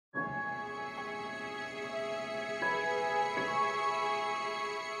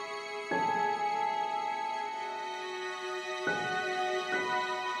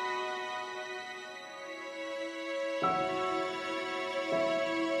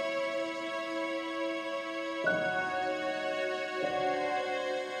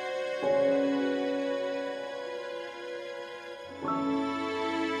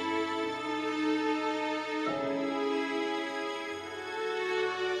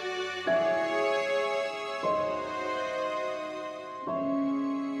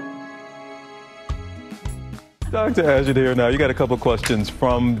Dr. Ashton here now. You got a couple of questions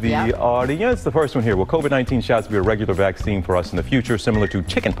from the audience. The first one here, will COVID-19 shots be a regular vaccine for us in the future, similar to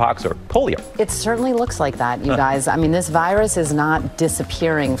chickenpox or polio? It certainly looks like that, you guys. I mean, this virus is not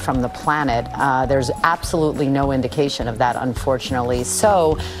disappearing from the planet. There's absolutely no indication of that, unfortunately.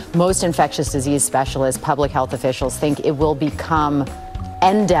 So most infectious disease specialists, public health officials think it will become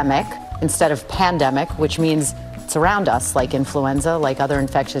endemic instead of pandemic, which means it's around us, like influenza, like other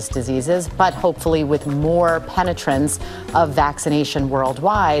infectious diseases, but hopefully with more penetrance of vaccination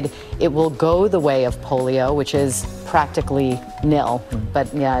worldwide, it will go the way of polio, which is practically nil.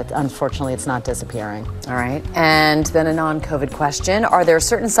 But yeah, unfortunately, it's not disappearing. All right. And then a non-COVID question. Are there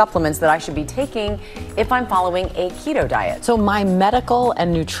certain supplements that I should be taking if I'm following a keto diet? So my medical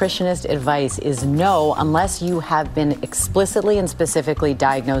and nutritionist advice is no, unless you have been explicitly and specifically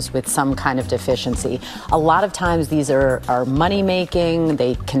diagnosed with some kind of deficiency. A lot of times these are money-making.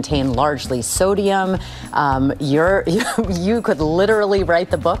 They contain largely sodium. You could literally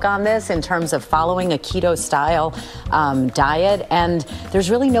write the book on this in terms of following a keto-style diet, and there's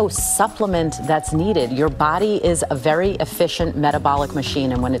really no supplement that's needed. Your body is a very efficient metabolic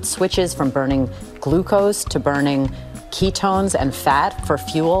machine, and when it switches from burning glucose to burning ketones and fat for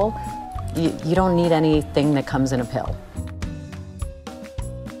fuel, you don't need anything that comes in a pill.